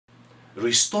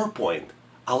Restore Point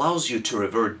allows you to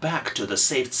revert back to the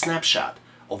saved snapshot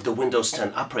of the Windows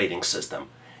 10 operating system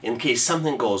in case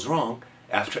something goes wrong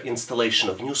after installation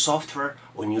of new software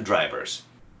or new drivers.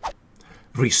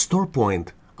 Restore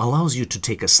Point allows you to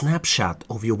take a snapshot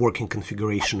of your working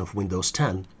configuration of Windows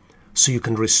 10 so you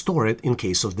can restore it in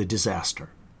case of the disaster.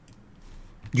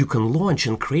 You can launch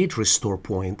and create Restore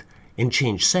Point and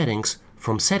change settings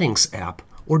from Settings app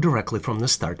or directly from the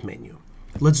Start menu.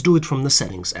 Let's do it from the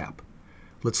Settings app.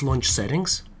 Let's launch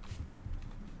Settings.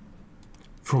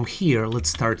 From here, let's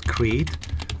start Create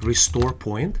Restore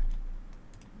Point.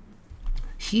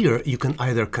 Here, you can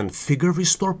either configure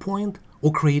Restore Point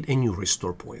or create a new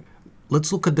Restore Point.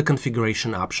 Let's look at the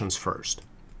configuration options first.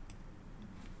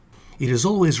 It is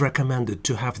always recommended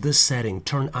to have this setting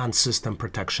Turn on System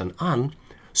Protection on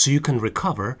so you can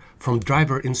recover from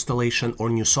driver installation or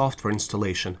new software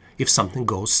installation if something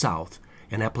goes south,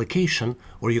 an application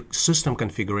or your system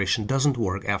configuration doesn't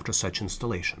work after such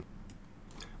installation.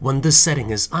 When this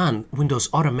setting is on, Windows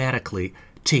automatically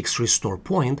takes Restore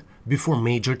Point before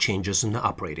major changes in the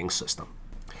operating system.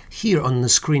 Here on the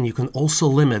screen you can also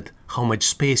limit how much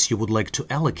space you would like to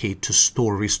allocate to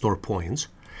store Restore Points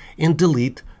and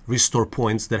delete Restore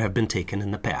Points that have been taken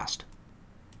in the past.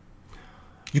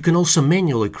 You can also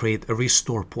manually create a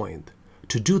Restore Point.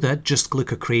 To do that, just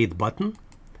click a Create button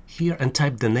here and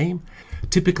type the name.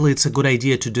 Typically, it's a good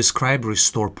idea to describe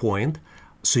Restore Point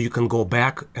so you can go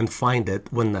back and find it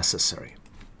when necessary.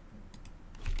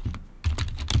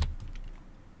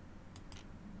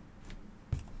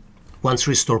 Once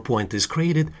Restore Point is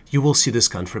created, you will see this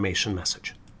confirmation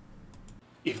message.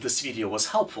 If this video was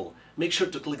helpful, make sure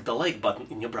to click the like button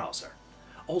in your browser.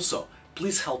 Also,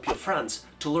 please help your friends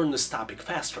to learn this topic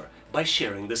faster by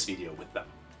sharing this video with them.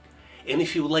 And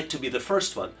if you would like to be the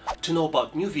first one to know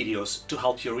about new videos to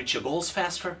help you reach your goals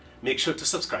faster, make sure to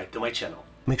subscribe to my channel.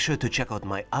 Make sure to check out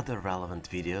my other relevant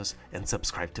videos and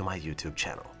subscribe to my YouTube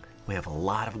channel. We have a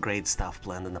lot of great stuff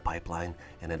planned in the pipeline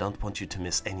and I don't want you to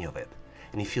miss any of it.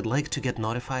 And if you'd like to get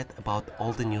notified about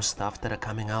all the new stuff that are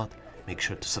coming out, make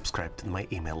sure to subscribe to my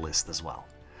email list as well.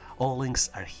 All links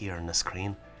are here on the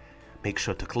screen. Make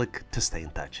sure to click to stay in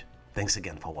touch. Thanks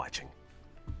again for watching.